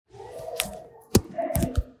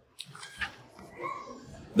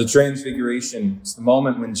The Transfiguration is the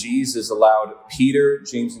moment when Jesus allowed Peter,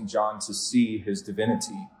 James, and John to see his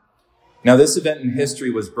divinity. Now, this event in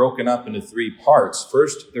history was broken up into three parts.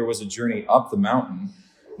 First, there was a journey up the mountain.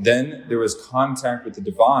 Then there was contact with the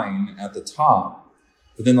divine at the top.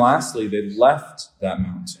 But then lastly, they left that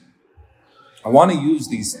mountain. I want to use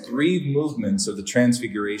these three movements of the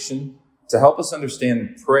Transfiguration to help us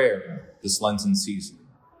understand prayer this Lenten season.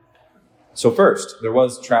 So first, there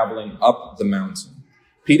was traveling up the mountain.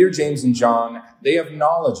 Peter, James, and John, they have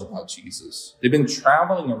knowledge about Jesus. They've been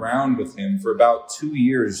traveling around with him for about 2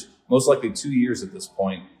 years, most likely 2 years at this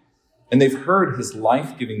point, and they've heard his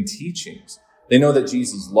life-giving teachings. They know that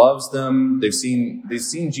Jesus loves them. They've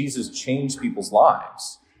seen Jesus change people's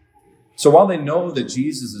lives. So while they know that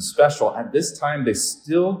Jesus is special, at this time, they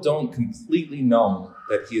still don't completely know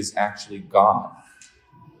that he is actually God.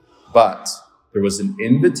 But there was an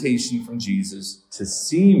invitation from Jesus to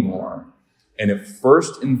see more, and it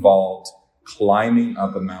first involved climbing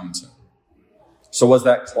up a mountain. So was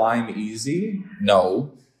that climb easy?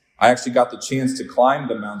 No. I actually got the chance to climb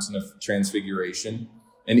the mountain of Transfiguration.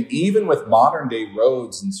 And even with modern day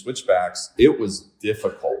roads and switchbacks, it was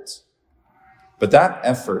difficult. But that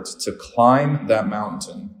effort to climb that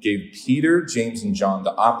mountain gave Peter, James, and John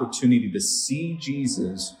the opportunity to see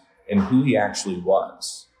Jesus and who he actually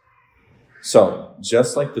was. So,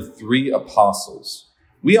 just like the three apostles,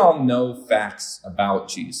 we all know facts about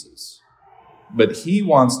Jesus, but he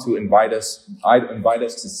wants to invite us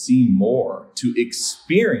to see more, to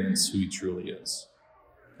experience who he truly is.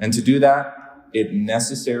 And to do that, it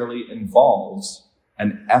necessarily involves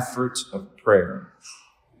an effort of prayer.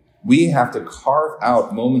 We have to carve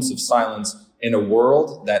out moments of silence in a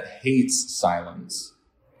world that hates silence.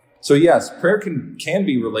 So yes, prayer can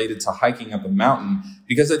be related to hiking up a mountain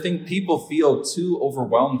because I think people feel too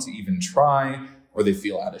overwhelmed to even try, or they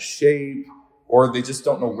feel out of shape, or they just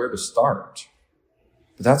don't know where to start.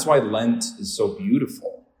 But that's why Lent is so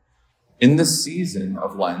beautiful. In the season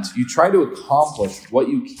of Lent, you try to accomplish what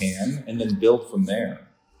you can and then build from there.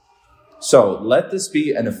 So let this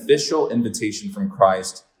be an official invitation from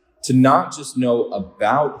Christ to not just know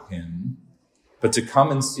about him, but to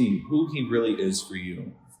come and see who he really is for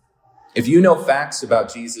you. If you know facts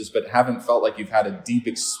about Jesus but haven't felt like you've had a deep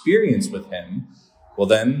experience with him, well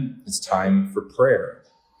then it's time for prayer.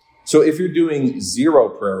 So if you're doing zero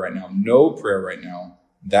prayer right now, no prayer right now,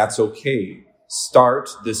 that's okay. Start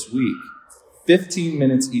this week. 15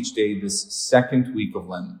 minutes each day this second week of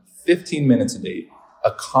Lent. 15 minutes a day.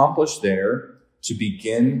 Accomplish there to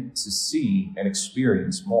begin to see and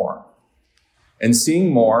experience more. And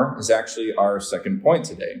seeing more is actually our second point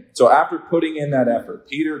today. So after putting in that effort,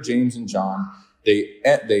 Peter, James, and John,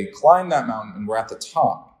 they climbed that mountain and were at the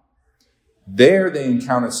top. There they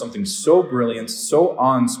encountered something so brilliant, so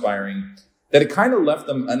awe-inspiring, that it kind of left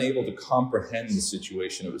them unable to comprehend the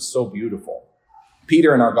situation. It was so beautiful.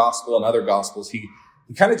 Peter in our gospel and other gospels, he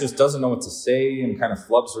kind of just doesn't know what to say and kind of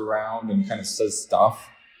flubs around and kind of says stuff.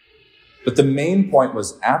 But the main point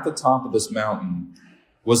was at the top of this mountain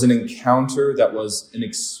was an encounter that was an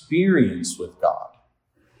experience with God.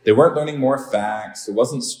 They weren't learning more facts. It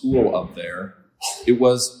wasn't school up there. It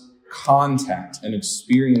was contact and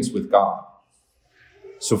experience with God.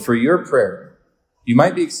 So for your prayer, you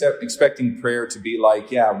might be expecting prayer to be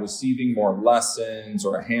like, receiving more lessons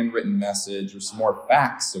or a handwritten message or some more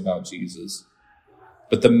facts about Jesus.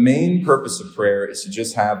 But the main purpose of prayer is to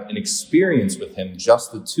just have an experience with him,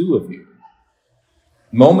 just the two of you.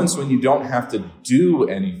 Moments when you don't have to do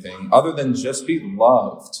anything other than just be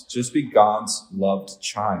loved, just be God's loved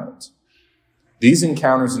child. These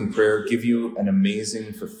encounters in prayer give you an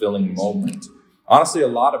amazing, fulfilling moment. Honestly, a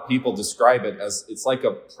lot of people describe it as it's like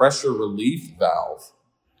a pressure relief valve.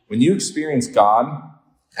 When you experience God,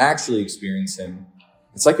 actually experience him,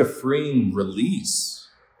 it's like a freeing release.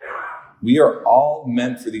 We are all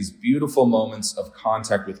meant for these beautiful moments of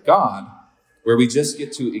contact with God where we just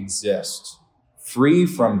get to exist, free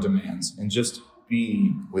from demands, and just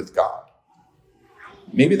be with God.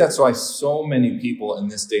 Maybe that's why so many people in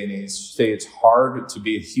this day and age say it's hard to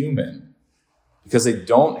be a human, because they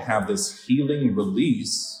don't have this healing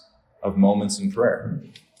release of moments in prayer.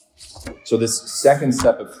 So this second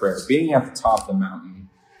step of prayer, being at the top of the mountain,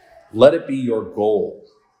 let it be your goal.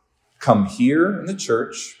 Come here in the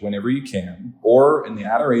church whenever you can, or in the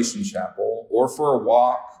adoration chapel, or for a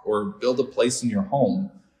walk, or build a place in your home.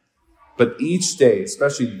 But each day,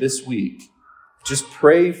 especially this week, just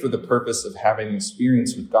pray for the purpose of having an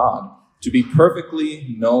experience with God, to be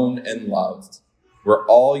perfectly known and loved, where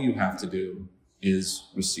all you have to do is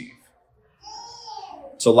receive.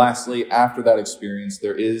 So lastly, after that experience,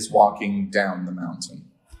 there is walking down the mountain.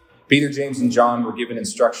 Peter, James, and John were given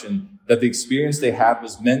instruction that the experience they had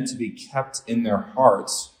was meant to be kept in their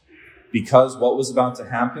hearts because what was about to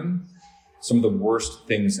happen? Some of the worst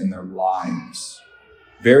things in their lives.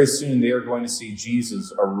 Very soon they are going to see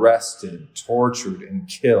Jesus arrested, tortured, and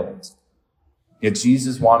killed. Yet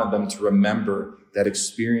Jesus wanted them to remember that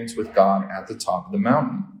experience with God at the top of the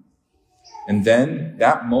mountain. And then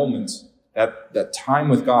that moment, that time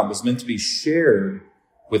with God was meant to be shared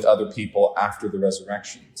with other people after the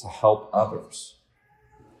resurrection to help others.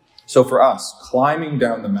 So for us, climbing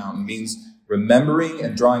down the mountain means remembering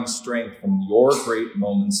and drawing strength from your great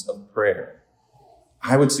moments of prayer.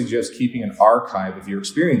 I would suggest keeping an archive of your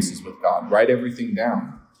experiences with God. Write everything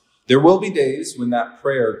down. There will be days when that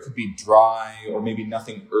prayer could be dry or maybe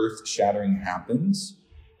nothing earth-shattering happens.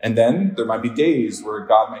 And then there might be days where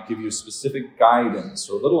God might give you specific guidance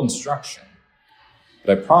or a little instruction.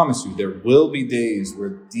 But I promise you, there will be days where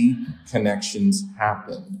deep connections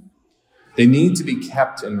happen. They need to be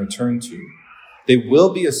kept and returned to. They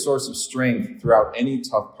will be a source of strength throughout any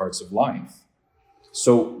tough parts of life.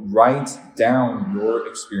 So write down your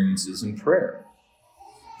experiences in prayer.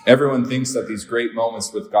 Everyone thinks that these great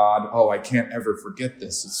moments with God, I can't ever forget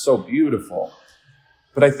this. It's so beautiful.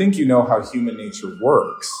 But I think you know how human nature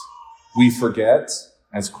works. We forget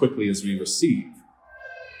as quickly as we receive.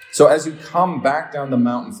 So as you come back down the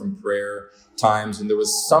mountain from prayer times and there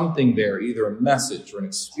was something there, either a message or an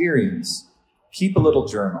experience, keep a little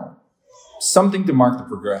journal, something to mark the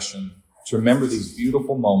progression, to remember these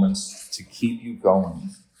beautiful moments, to keep you going.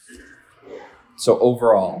 So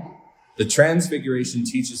overall, the Transfiguration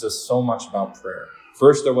teaches us so much about prayer.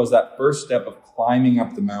 First, there was that first step of climbing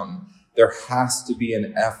up the mountain. There has to be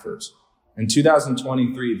an effort. In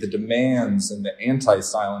 2023, the demands and the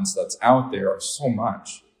anti-silence that's out there are so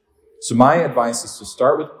much. So my advice is to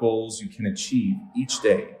start with goals you can achieve each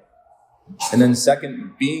day. And then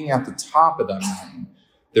second, being at the top of that mountain,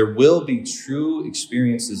 there will be true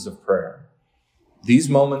experiences of prayer. These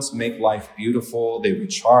moments make life beautiful. They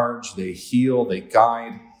recharge, they heal, they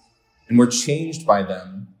guide, and we're changed by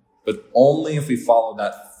them, but only if we follow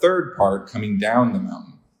that third part coming down the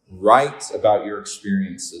mountain. Write about your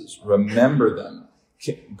experiences. Remember them.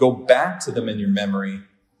 Go back to them in your memory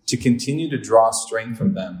to continue to draw strength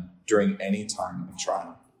from them during any time of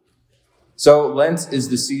trial. So Lent is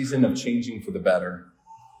the season of changing for the better.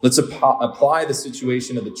 Let's apply the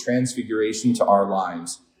situation of the Transfiguration to our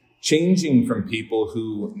lives, changing from people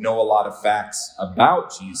who know a lot of facts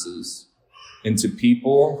about Jesus into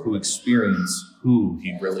people who experience who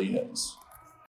he really is.